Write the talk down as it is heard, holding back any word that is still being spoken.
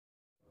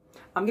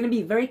I'm going to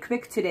be very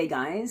quick today,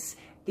 guys.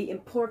 The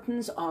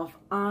importance of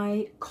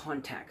eye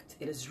contact.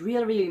 It is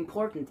really, really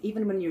important,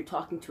 even when you're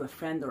talking to a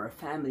friend or a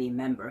family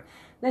member,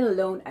 let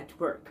alone at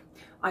work.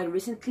 I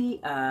recently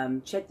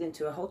checked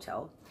into a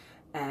hotel,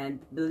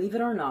 and believe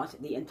it or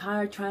not, the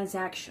entire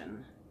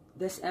transaction,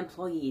 this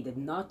employee did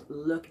not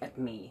look at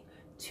me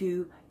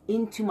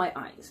into my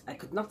eyes. I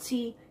could not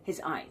see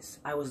his eyes.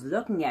 I was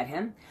looking at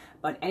him,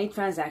 but any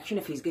transaction,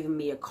 if he's giving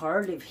me a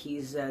card, if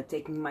he's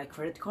taking my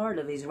credit card,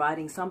 if he's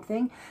writing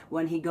something,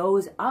 when he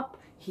goes up,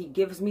 he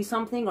gives me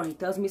something or he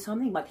tells me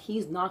something, but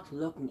he's not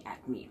looking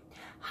at me.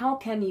 How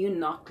can you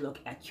not look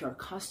at your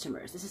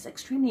customers? This is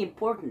extremely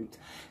important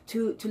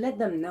to let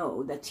them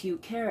know that you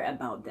care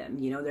about them.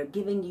 You know, they're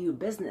giving you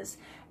business,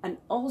 and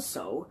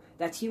also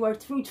that you are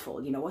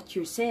truthful. You know, what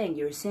you're saying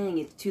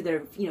it to their,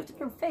 to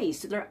their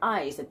face, to their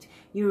eyes, that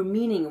you're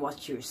meaning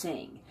what you're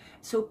saying.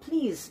 So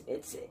please,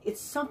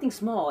 it's something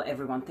small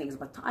everyone thinks,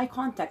 but eye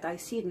contact, I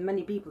see it in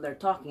many people. They're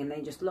talking and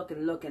they just look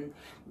and look, and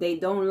they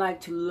don't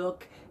like to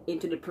look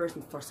into the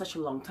person for such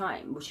a long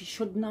time, which it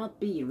should not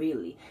be,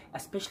 really,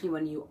 especially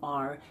when you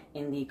are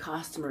in the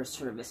customer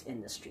service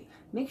industry.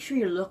 Make sure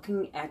you're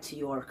looking at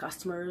your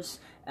customers,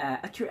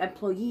 at your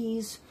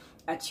employees,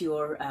 at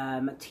your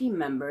team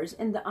members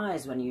in the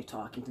eyes when you're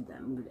talking to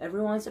them.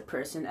 Everyone's a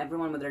person.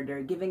 Everyone, whether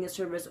they're giving a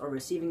service or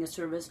receiving a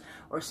service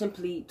or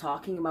simply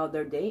talking about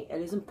their day,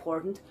 it is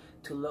important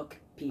to look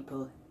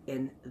people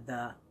in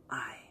the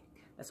eye.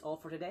 That's all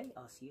for today.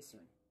 I'll see you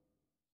soon.